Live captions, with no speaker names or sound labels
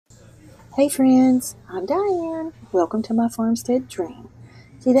Hey friends, I'm Diane. Welcome to my Farmstead dream.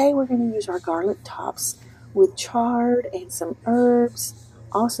 Today we're going to use our garlic tops with chard and some herbs,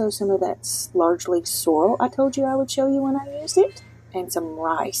 also some of that large leaf sorrel I told you I would show you when I used it, and some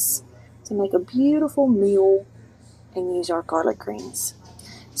rice to make a beautiful meal and use our garlic greens.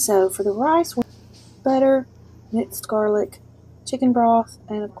 So for the rice, butter, minced garlic, chicken broth,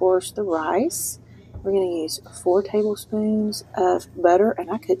 and of course the rice. We're going to use 4 tablespoons of butter,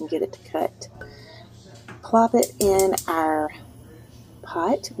 and I couldn't get it to cut. Plop it in our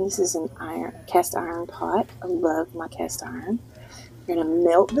pot. This is an cast iron pot. I love my cast iron. We're going to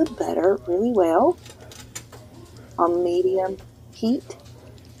melt the butter really well on medium heat.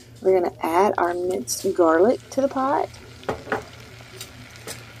 We're going to add our minced garlic to the pot.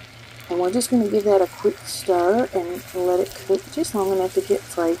 And we're just going to give that a quick stir and let it cook just long enough to get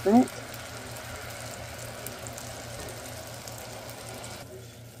fragrant.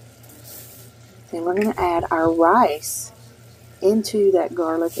 Then we're going to add our rice into that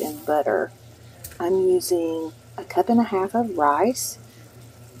garlic and butter. I'm using 1.5 cups of rice.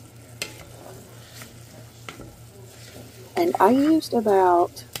 And I used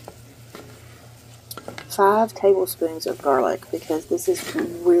about 5 tablespoons of garlic because this is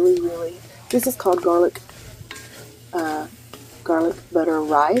this is called garlic butter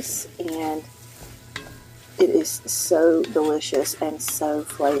rice, and it is so delicious and so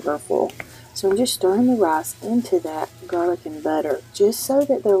flavorful. So I'm just stirring the rice into that garlic and butter just so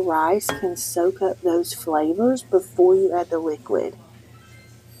that the rice can soak up those flavors before you add the liquid.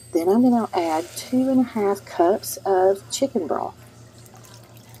 Then I'm going to add 2.5 cups of chicken broth,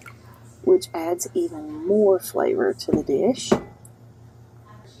 which adds even more flavor to the dish. I'm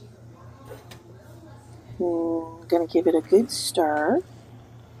going to give it a good stir.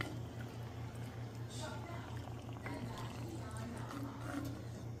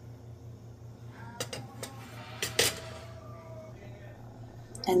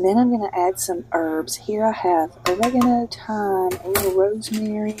 And then I'm going to add some herbs. Here I have oregano, thyme, a little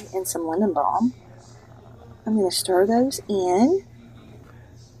rosemary, and some lemon balm. I'm going to stir those in.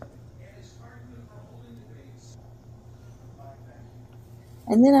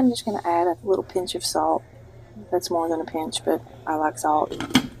 And then I'm just going to add a little pinch of salt. That's more than a pinch, but I like salt.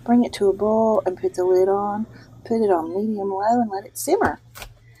 Bring it to a boil and put the lid on. Put it on medium-low and let it simmer.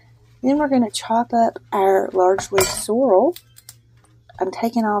 Then we're going to chop up our large leaf sorrel. I'm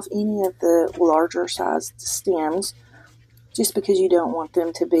taking off any of the larger sized stems just because you don't want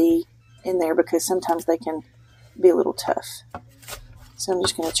them to be in there because sometimes they can be a little tough. So I'm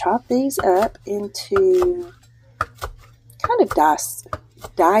just going to chop these up into kind of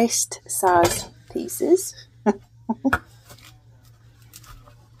diced sized pieces.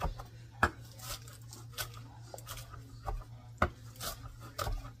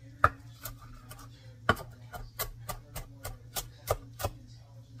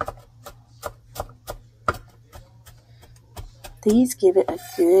 These give it a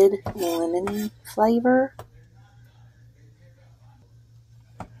good lemony flavor.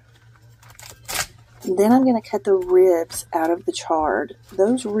 And then I'm going to cut the ribs out of the chard.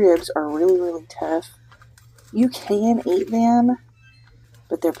 Those ribs are really tough. You can eat them,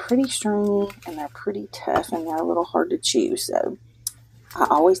 but they're pretty stringy and they're pretty tough and they're a little hard to chew, so I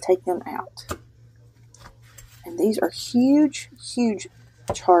always take them out. And these are huge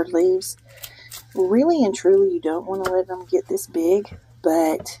chard leaves. Really and truly, you don't want to let them get this big,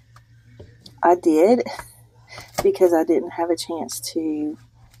 but I did because I didn't have a chance to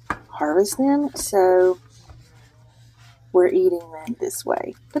harvest them, so we're eating them this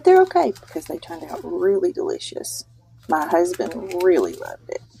way. But they're okay because they turned out really delicious. My husband really loved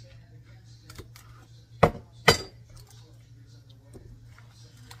it.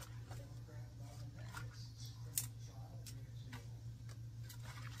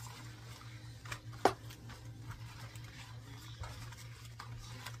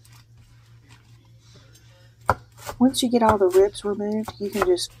 Once you get all the ribs removed, you can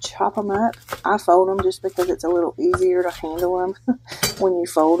just chop them up. I fold them just because it's a little easier to handle them when you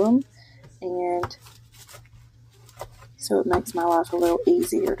fold them. And so it makes my life a little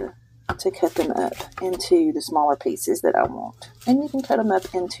easier to cut them up into the smaller pieces that I want. And you can cut them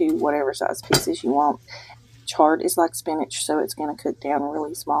up into whatever size pieces you want. Chard is like spinach, so it's going to cook down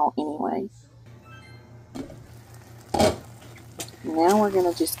really small anyway. Now we're going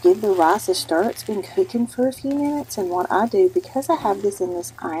to just give the rice a stir. It's been cooking for a few minutes, and what I do, because I have this in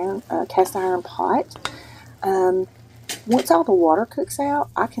this cast iron pot, once all the water cooks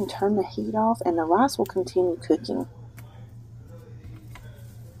out, I can turn the heat off and the rice will continue cooking.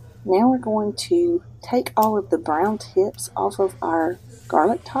 Now we're going to take all of the brown tips off of our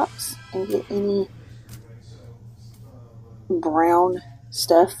garlic tops and get any brown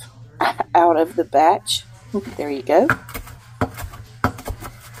stuff out of the batch. There you go.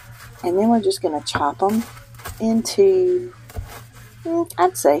 And then we're just going to chop them into,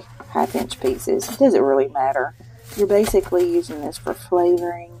 I'd say, 1/2-inch pieces. It doesn't really matter. You're basically using this for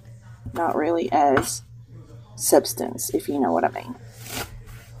flavoring, not really as substance, if you know what I mean.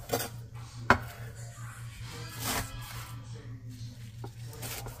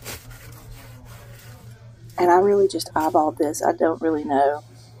 And I really just eyeballed this. I don't really know,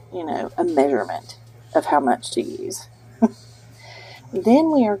 a measurement of how much to use.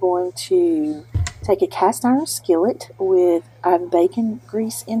 Then we are going to take a cast iron skillet with bacon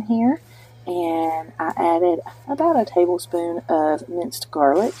grease in here, and I added about a tablespoon of minced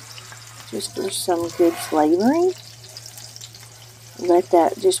garlic just for some good flavoring. Let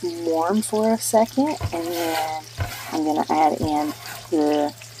that just warm for a second, and then I'm going to add in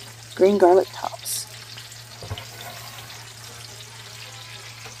the green garlic tops.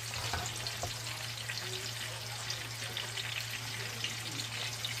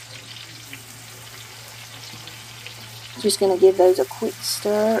 Just going to give those a quick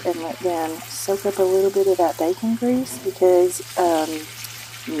stir and let them soak up a little bit of that bacon grease, because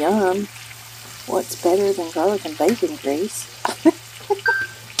yum, what's better than garlic and bacon grease?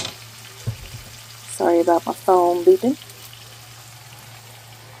 Sorry about my phone beeping.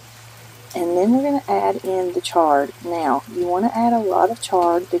 And then we're going to add in the chard. Now, you want to add a lot of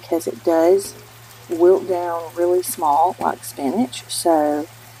chard because it does wilt down really small like spinach. So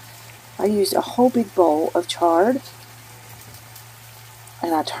I used a whole big bowl of chard,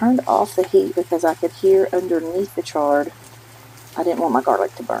 and I turned off the heat because I could hear underneath the chard. I didn't want my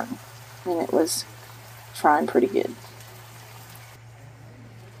garlic to burn, and it was frying pretty good.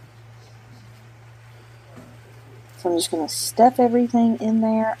 So I'm just going to stuff everything in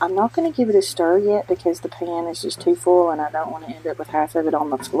there. I'm not going to give it a stir yet because the pan is just too full and I don't want to end up with half of it on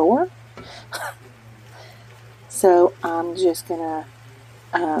the floor. So I'm just going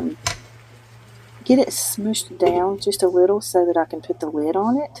to get it smooshed down just a little so that I can put the lid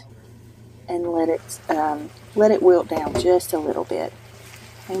on it and let it wilt down just a little bit.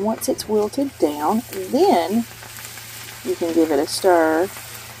 And once it's wilted down, then you can give it a stir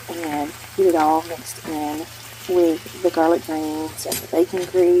and get it all mixed in with the garlic greens and the bacon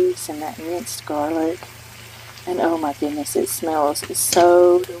grease and that minced garlic. And oh my goodness, it smells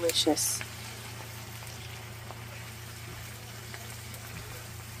so delicious.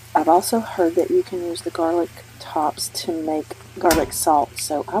 I've also heard that you can use the garlic tops to make garlic salt,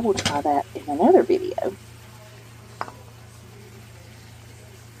 so I will try that in another video.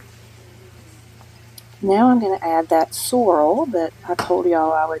 Now I'm going to add that sorrel that I told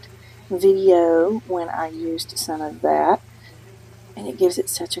y'all I would video when I used some of that, and it gives it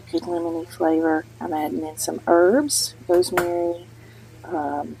such a good lemony flavor. I'm adding in some herbs, rosemary,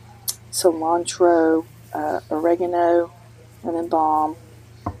 cilantro, oregano, lemon balm,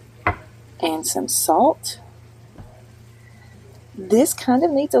 and some salt. This kind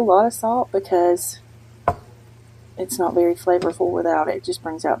of needs a lot of salt because it's not very flavorful without it. It just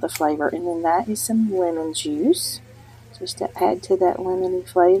brings out the flavor. And then that is some lemon juice just to add to that lemony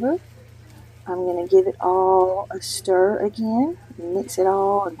flavor. I'm going to give it all a stir again, mix it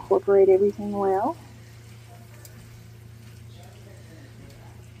all, incorporate everything well.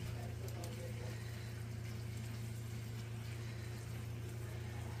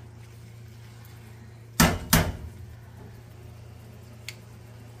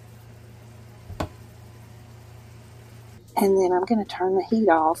 And then I'm going to turn the heat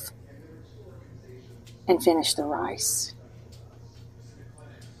off and finish the rice.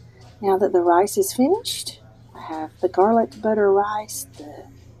 Now that the rice is finished, I have the garlic butter rice, the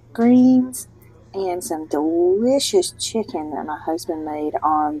greens, and some delicious chicken that my husband made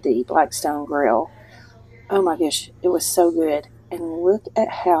on the Blackstone grill. Oh my gosh, it was so good. And look at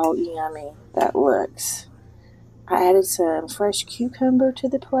how yummy that looks. I added some fresh cucumber to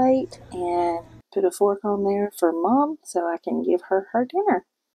the plate and put a fork on there for Mom so I can give her her dinner.